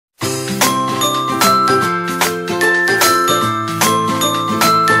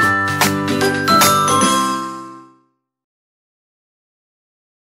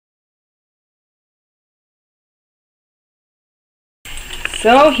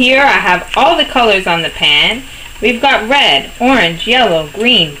So here I have all the colors on the pan. We've got red, orange, yellow,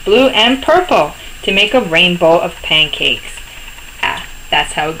 green, blue, and purple to make a rainbow of pancakes.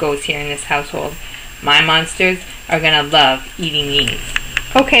 That's how it goes here in this household. My monsters are gonna love eating these.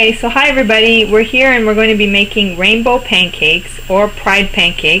 Okay, so hi everybody. We're here and we're going to be making rainbow pancakes or Pride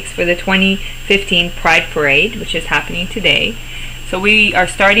pancakes for the 2015 Pride Parade, which is happening today. So we are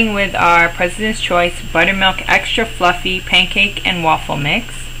starting with our President's Choice Buttermilk Extra Fluffy Pancake and Waffle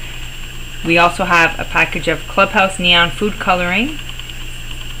Mix. We also have a package of Clubhouse Neon Food Coloring,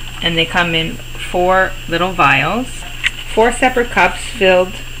 and they come in 4 little vials. 4 separate cups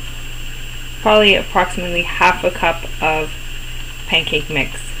filled probably approximately half a cup of pancake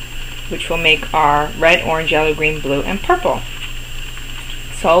mix, which will make our red, orange, yellow, green, blue, and purple.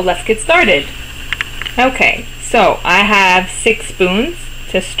 So let's get started. Okay, so I have 6 spoons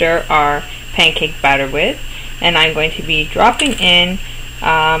to stir our pancake batter with, and I'm going to be dropping in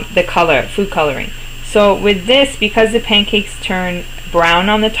the food coloring. So with this, because the pancakes turn brown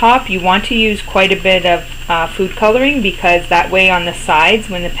on the top, you want to use quite a bit of food coloring, because that way on the sides,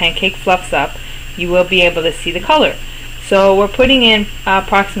 when the pancake fluffs up, you will be able to see the color. So we're putting in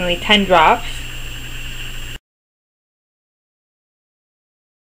approximately 10 drops.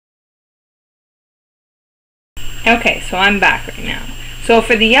 Okay, so I'm back right now. So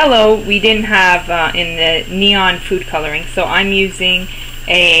for the yellow, we didn't have in the neon food coloring, so I'm using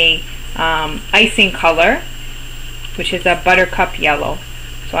a icing color, which is a buttercup yellow.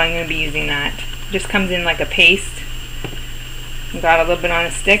 So I'm going to be using that. It just comes in like a paste. Got a little bit on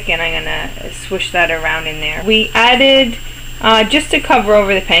a stick, and I'm going to swish that around in there. We added, just to cover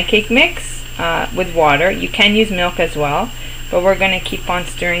over the pancake mix, with water. You can use milk as well, but we're going to keep on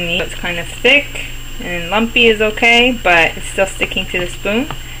stirring these. It's kind of thick, and lumpy is okay, but it's still sticking to the spoon.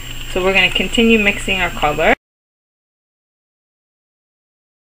 So we're going to continue mixing our color.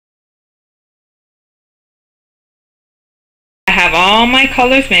 I have all my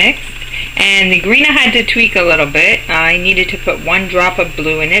colors mixed, and the green I had to tweak a little bit. I needed to put 1 drop of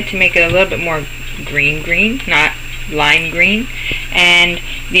blue in it to make it a little bit more green, not lime green. And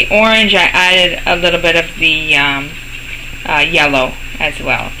the orange, I added a little bit of the yellow as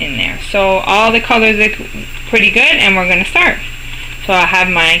well in there. So all the colors look pretty good, and we're going to start. So I have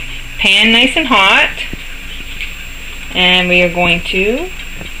my pan nice and hot, and we are going to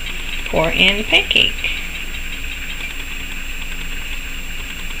pour in the pancake.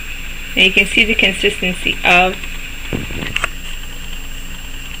 Now you can see the consistency of,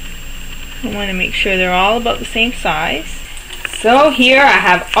 I want to make sure they're all about the same size. So here I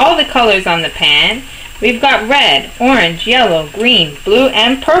have all the colors on the pan. We've got red, orange, yellow, green, blue,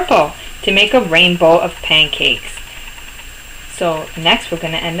 and purple to make a rainbow of pancakes. So next we're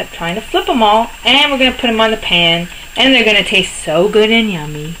going to end up trying to flip them all, and we're going to put them on the pan, and they're going to taste so good and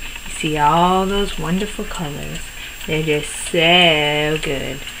yummy. You see all those wonderful colors. They're just so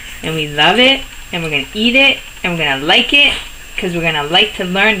good. And we love it, and we're going to eat it, and we're going to like it, because we're going to like to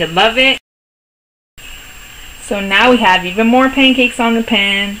learn to love it. So now we have even more pancakes on the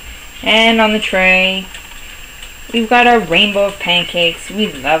pan and on the tray. We've got our rainbow of pancakes.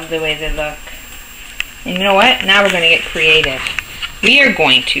 We love the way they look. And you know what? Now we're going to get creative. We are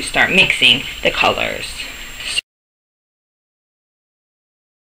going to start mixing the colors.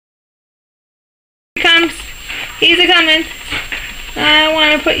 Here he comes. He's a-coming. I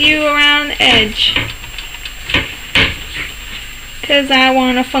want to put you around the edge, because I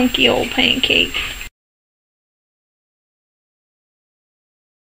want a funky old pancake.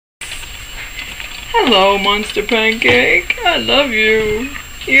 Hello, Monster Pancake. I love you.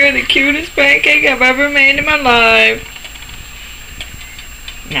 You're the cutest pancake I've ever made in my life.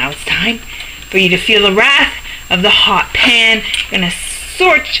 Now it's time for you to feel the wrath of the hot pan. You're going to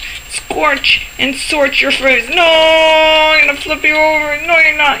scorch and sort your face. No, I'm going to flip you over. No,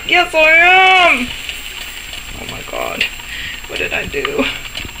 you're not. Yes, I am. Oh my God. What did I do?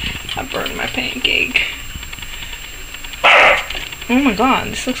 I burned my pancake. Oh my God,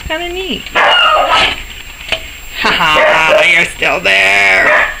 this looks kind of neat. Haha, you're still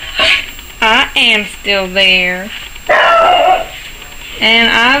there. I am still there. And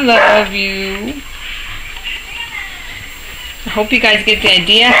I love you. I hope you guys get the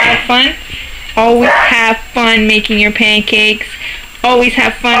idea. Have fun. Always have fun making your pancakes. Always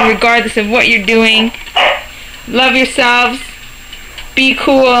have fun regardless of what you're doing. Love yourselves. Be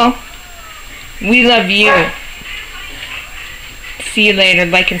cool. We love you. See you later.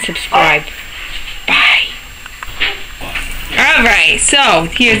 Like and subscribe. Bye. Alright, so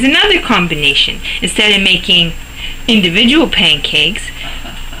here's another combination. Instead of making individual pancakes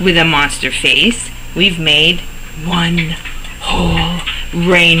with a monster face, we've made one whole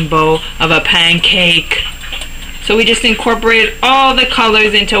rainbow of a pancake. So we just incorporated all the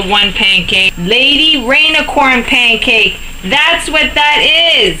colors into one pancake. Lady Rainicorn pancake. That's what that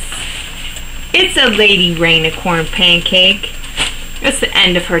is. It's a Lady Rainicorn pancake. That's the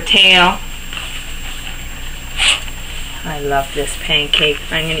end of her tail. I love this pancake.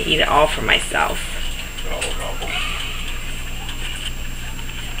 I'm going to eat it all for myself.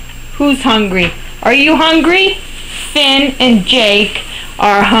 Who's hungry? Are you hungry? Finn and Jake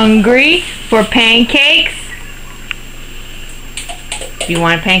are hungry for pancakes. Do you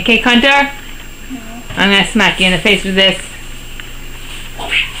want a pancake, Hunter? No. I'm going to smack you in the face with this.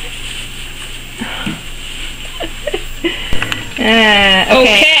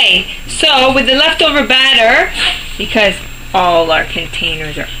 Okay, so with the leftover batter, because all our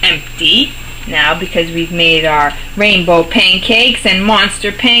containers are empty now because we've made our rainbow pancakes, and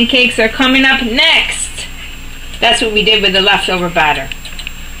monster pancakes are coming up next. That's what we did with the leftover batter.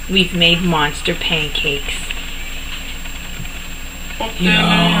 We've made monster pancakes.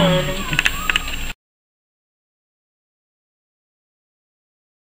 Yum.